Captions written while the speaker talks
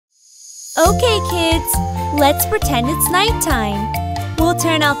Okay, kids, let's pretend it's nighttime. We'll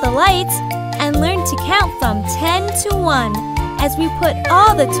turn out the lights and learn to count from 10 to 1 as we put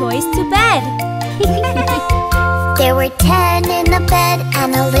all the toys to bed. There were 10 in the bed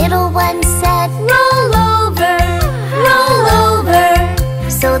and a little one said, "Roll over, roll over."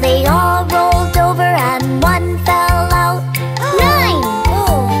 So they all rolled over and one fell out. 9!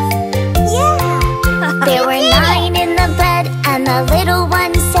 Oh, yeah! There were 9 in the bed and the little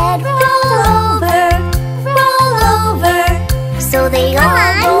one said, "Roll over, roll over." So they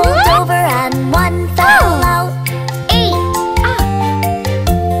all rolled over and one fell out. 8!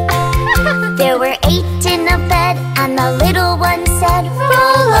 There were 8 in the bed and the little one said,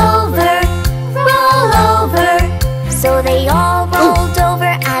 "Roll over, roll over." So they all rolled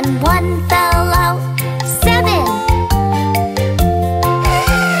over and one fell out. 7!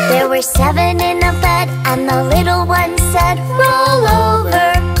 There were 7 in the bed and the little one said, "Roll over,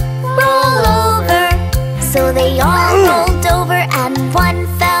 roll over." So they all rolled over and one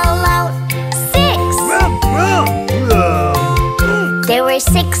fell out. 6! There were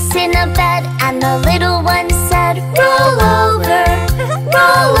 6 in the bed and the little one said, "Roll over,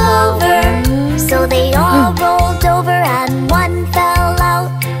 roll over." So they all rolled over and one fell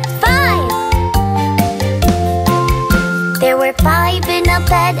out. 5! There were 5 in the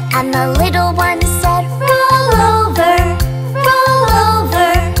bed and the little one said, "Roll over, roll over."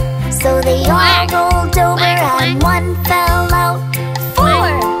 So they all rolled over and one fell out.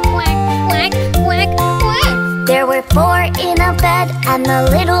 4! There were 4 in a bed and the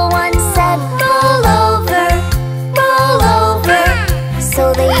little one said, "Roll over, roll over." So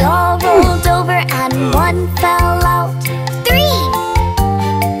they all rolled over and one fell out. 3!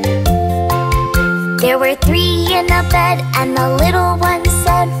 There were 3 in a bed and the little one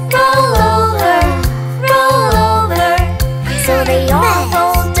said, "Roll over, roll over." So they all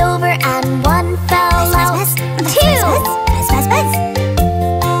rolled over and one fell out. 2!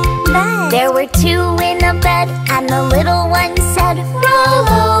 There were 2 in a bed and the little one said, "Roll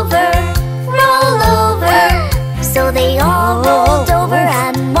over, roll over." So they all rolled over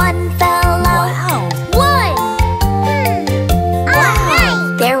and one fell out. 1!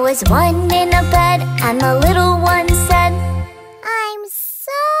 There was 1 in a bed and the little one said, "I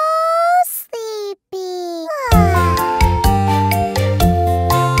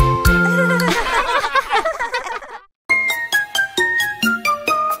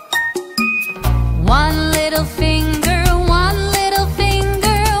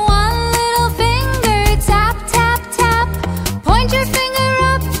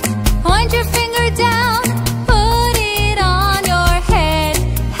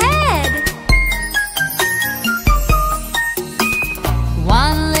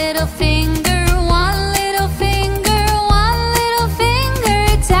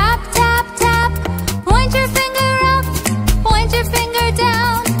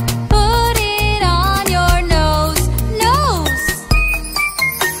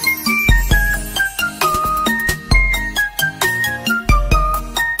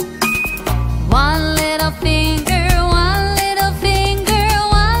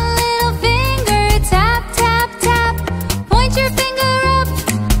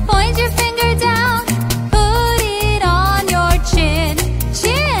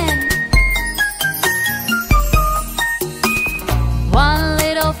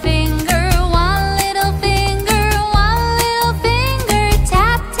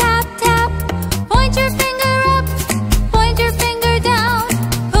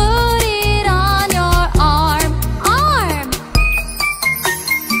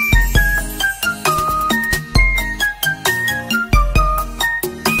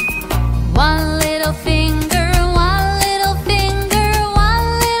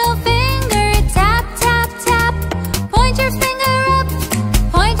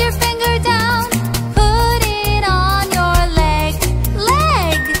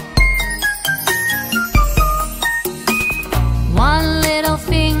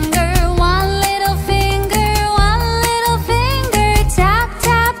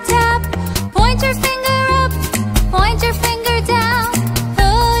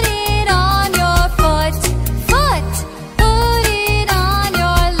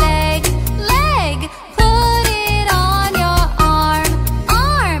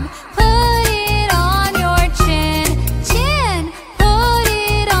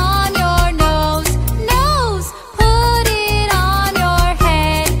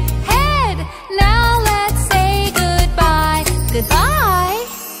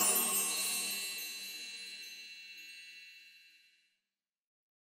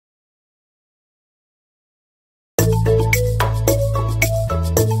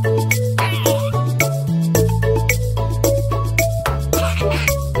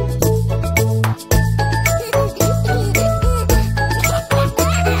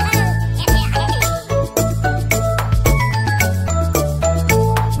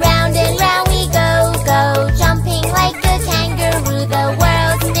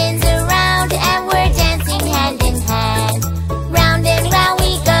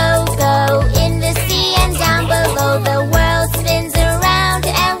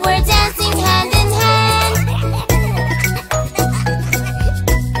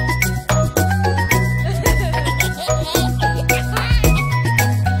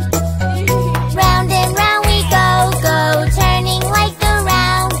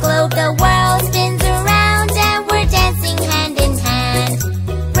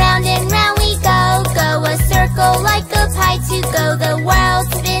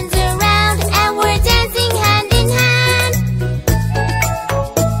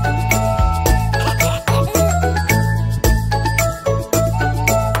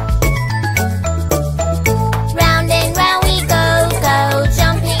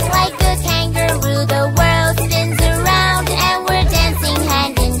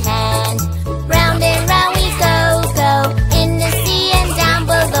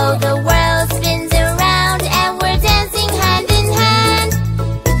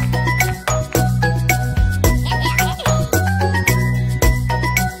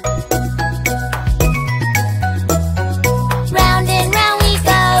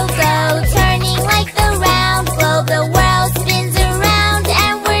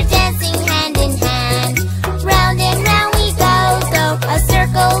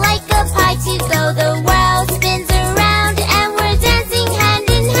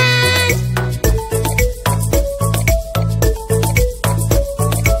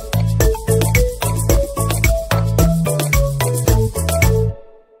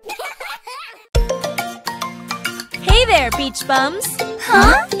beach bums.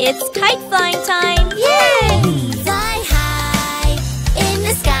 Huh? It's kite flying time. Yay! Fly high in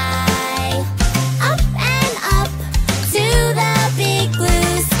the sky, up and up to the big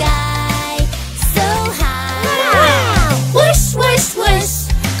blue sky. So high. Wow! Whoosh, whoosh, whoosh.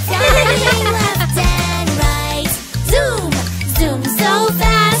 Flying left and right. Zoom, zoom so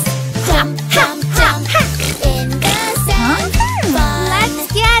fast. Jump, jump, jump. In the sand. Fun.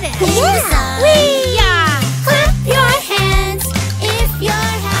 Let's get it. In the sun. Yeah. Clap your hands if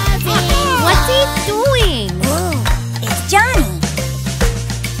you're having fun. What's he doing? Whoa, it's Johnny.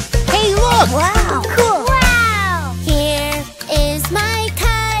 Hey, look! Wow, cool. Wow! Here is my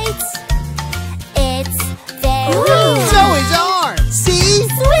kite. It's very So high. is ours! See?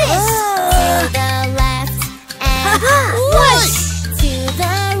 Swish Oh. to the left and whoosh to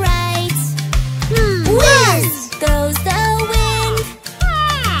the right. Whiz goes the wind.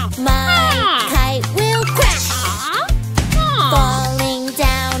 My kite will crash, falling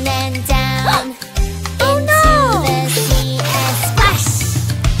down and down into the sea and splash.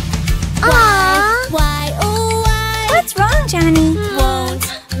 Why, oh why What's wrong, Johnny? won't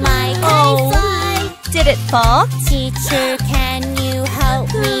my kite fly? Did it fall? Teacher, can you help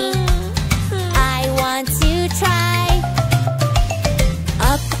me? I want to try.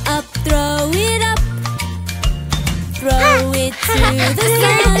 Up, up, throw it up. Throw it to the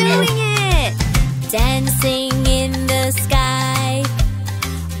sun. Doing it. Dancing in the sky.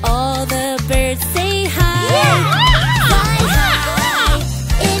 All the birds say hi. Fly high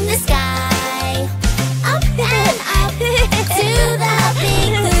in the sky. Up and up to the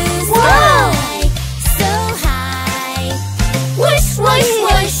big blue sky. So high. Whoosh, whoosh,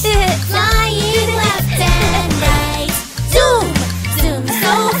 whoosh. Flying left and right. Zoom, zoom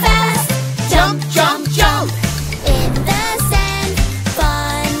so fast. Jump, jump, jump. In the sand.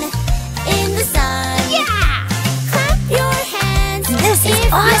 Fun in the sun. Clap your hands This is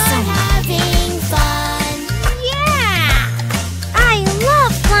if awesome. you're having fun. Yeah. I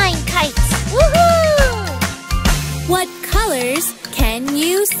love flying kites. Woohoo! What colors can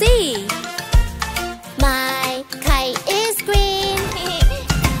you see? My kite is green.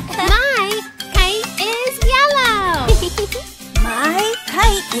 My kite is yellow. My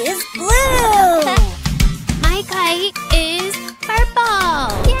kite is blue. My kite is purple.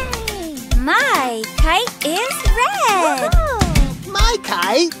 Yay! My kite is red. My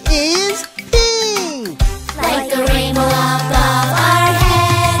kite is pink! Like the rainbow above our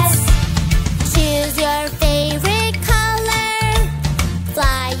heads. Choose your favorite color.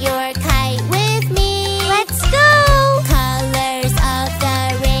 Fly your kite with me. Let's go. Colors of the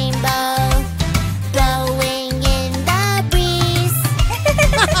rainbow, blowing in the breeze.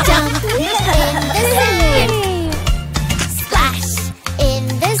 Jump in the sand, splash in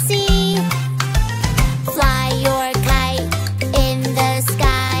the sea. Fly your kite in the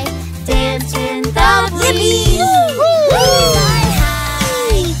sky, dance in the breeze. Fly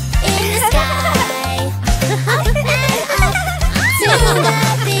high in the sky, up and up to the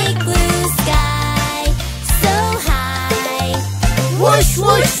big blue sky. So high, whoosh,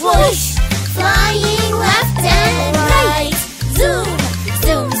 whoosh, whoosh, flying left and right. Zoom,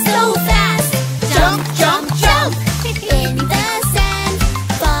 zoom so fast. Jump, jump, jump. In the sand,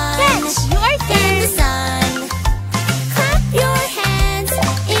 fun That's your in the sun. Clap your hands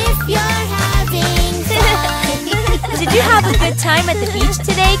if you're having fun. Did you have a good time at the beach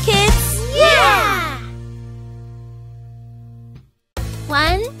today, kids? Yeah!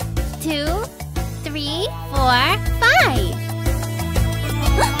 1, 2, 3, 4, 5.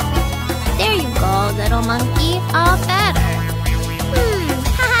 There you go, little monkey. All better.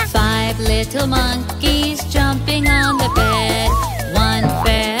 5 little monkeys jumping on the bed. One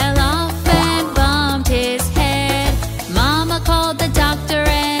fell off and bumped his head. Mama called the doctor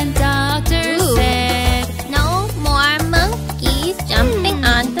and doctor said, No more monkeys jumping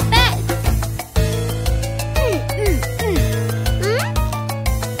on the bed.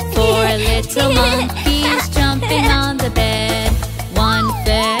 4 little monkeys jumping on the bed. One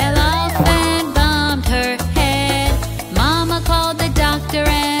fell off and bumped her head. Mama called the doctor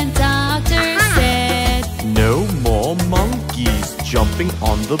and doctor said, No more monkeys jumping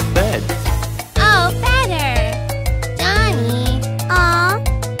on the bed. Oh, better. Johnny. Aw.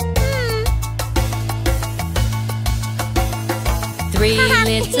 3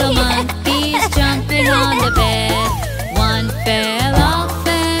 little monkeys jumping on the bed. One fell off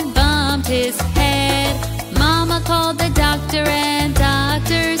and bumped his head. Mama called the doctor and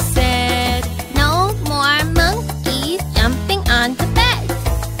doctor said, No more monkeys jumping on the bed.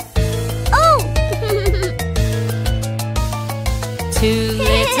 Oh! 2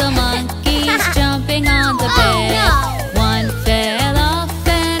 little monkeys jumping on the bed. One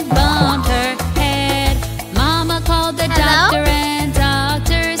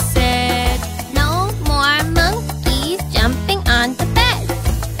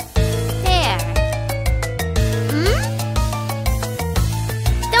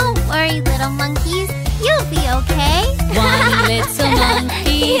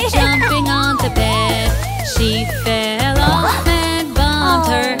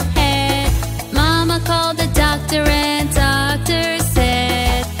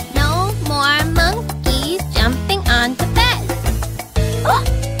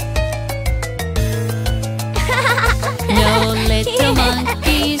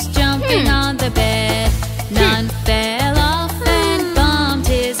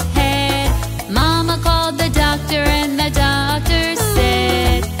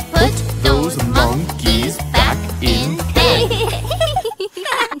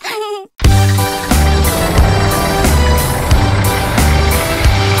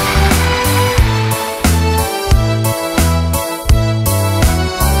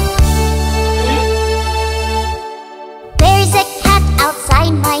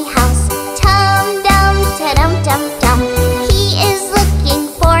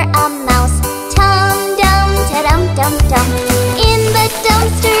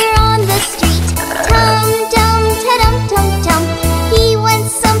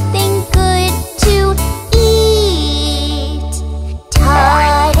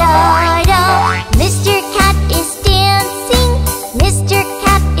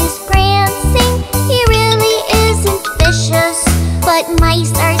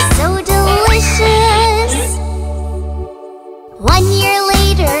are so delicious. 1 year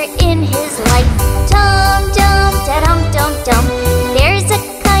later in his life, Dum-dum-da-dum-dum-dum, there's a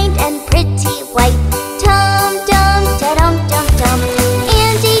kind and pretty wife. Dum-dum-da-dum-dum-dum,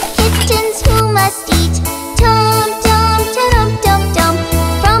 and 8 kittens who must eat. Dum-dum-da-dum-dum-dum,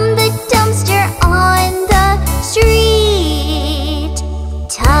 from the dumpster on the street.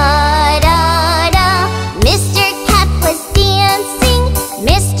 Ta-da-da, Mr. Cat was dancing,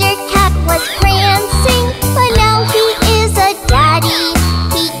 Mr. Cat was prancing, but now he is a daddy,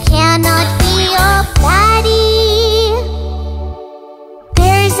 he cannot be a fatty.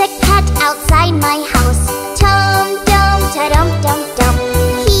 There's a cat outside my house. Dum-dum-da-dum-dum-dum,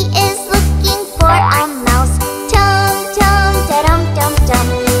 he is looking for a mouse. Dum-dum-da-dum-dum-dum,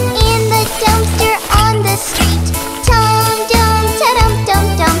 in the dumpster on the street.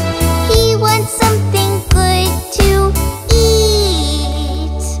 Dum-dum-da-dum-dum-dum, he wants something good to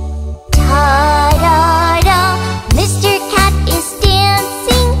eat. Ta-da-da, Mr. Cat is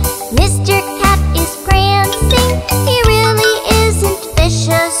dancing, Mr. Cat is prancing. He really isn't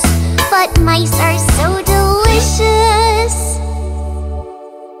vicious, but mice are so delicious.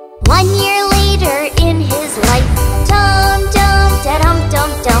 1 year later in his life,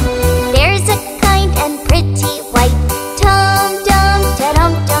 Dum-dum-da-dum-dum-dum, there's a kind and pretty wife.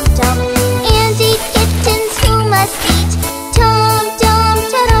 Dum-dum-da-dum-dum-dum, and 8 kittens who must eat.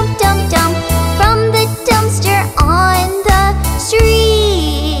 Dum-dum-da-dum-dum-dum, from the dumpster on the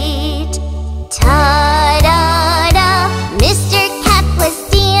street. Ta-da-da, Mr. Cat was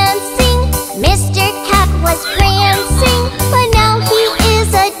dancing, Mr. Cat was prancing, but now he is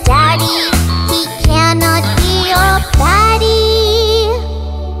a daddy, he cannot be a fatty.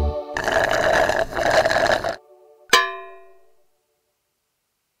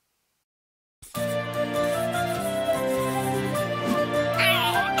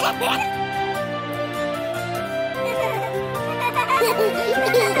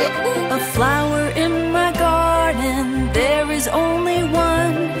 A flower in my garden, there is only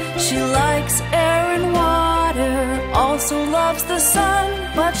one. She likes air and water, also loves the sun.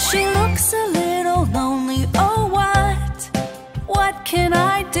 But she looks a little lonely, oh what can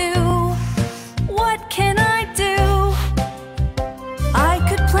I do? What can I do? I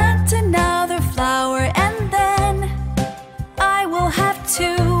could plant another flower and then I will have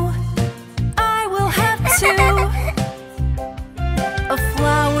two. I will have two. A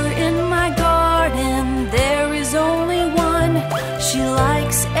flower in my garden, there is only one. She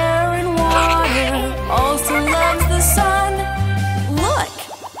likes air and water, also loves the sun. Look,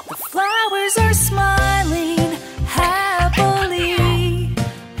 the flowers are smiling happily,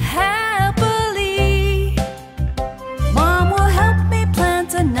 happily. Mom will help me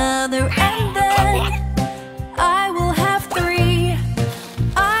plant another and then I will have 3.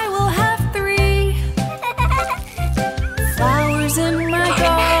 I will have 3. Flowers in my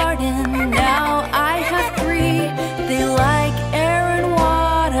garden, now I have 3. They like air and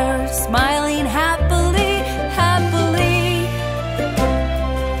water, smiling happily, happily,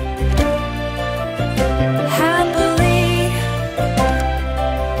 happily,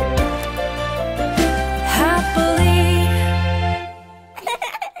 happily.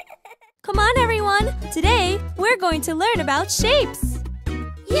 Come on, everyone! Today, we're going to learn about shapes.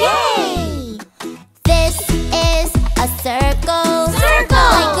 Yay! This is a circle.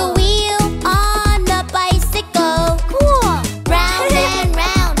 Circle! Like a wheel on a bicycle. Cool! Round and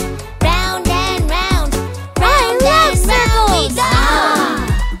round, round and round, round and round we go.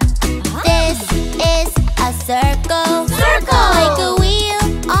 This is a circle. Circle! Like a wheel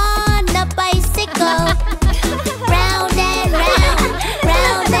on a bicycle. Round and round,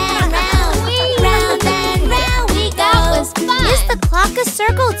 round and round, round and round we go. That was fun! Is the clock a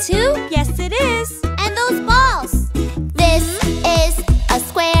circle too? Yes, it is. And those balls. This is a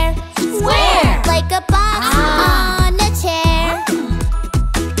square. Square! Like a box on a chair.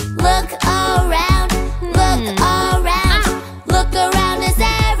 Look around, look around, look around us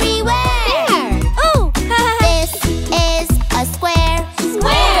everywhere. Oh! This is a square.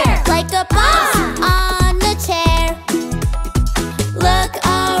 Square! Like a box on a chair. Look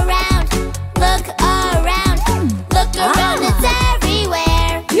around, look around, look around us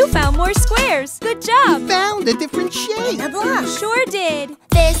everywhere. You found more squares. Good job. Found a different shape. Sure did.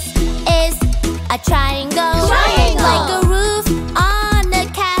 This is a triangle. Triangle. Like a roof on a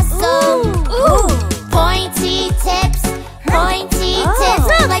castle. Ooh. Pointy tips, pointy tips,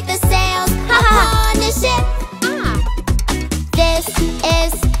 like the sails upon a ship. This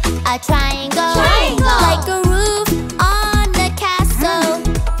is a triangle. Triangle. Like a roof on a castle.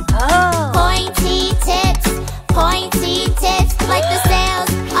 Pointy tips, like the sails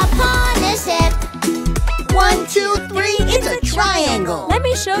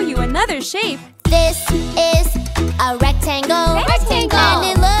another shape. This is a rectangle. Rectangle. And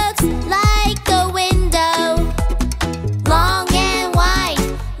it looks like a window. Long and wide,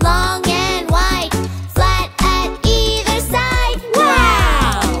 long and wide, flat at either side.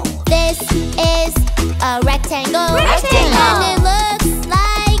 Wow! This is a rectangle. Rectangle. And it looks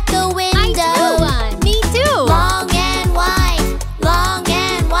like a window. Me too. Long and wide,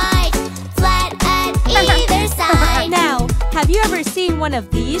 flat at either side. Now, have you ever seen one of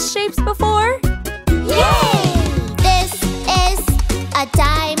these shapes before? Yay! This is a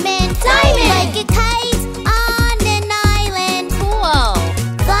diamond. Like a kite on an island. Cool.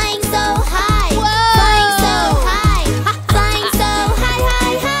 Flying so high. Whoa. Flying so high. Flying so high,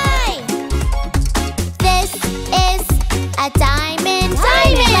 high, high. This is a diamond.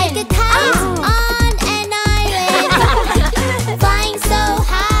 Like a kite on an island. Flying so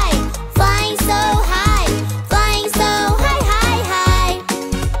high. Flying so high. Flying so high, high, high.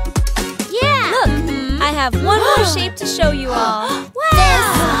 Yeah. Look, I have one more shape to show you all. This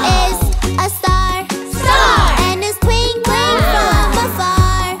is a star. And it's twinkling from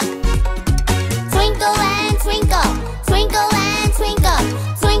afar. Twinkle and twinkle. Twinkle and twinkle.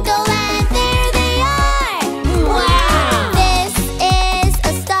 Twinkle and there they are. Wow. This is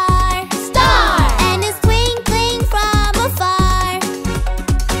a star. And it's twinkling from afar.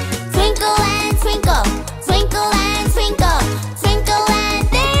 Twinkle and twinkle. Twinkle and twinkle. Twinkle and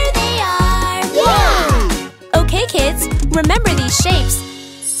there they are. Okay, kids, remember these shapes.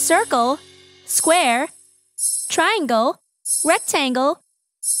 Circle, square, triangle, rectangle,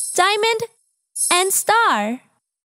 diamond, and star.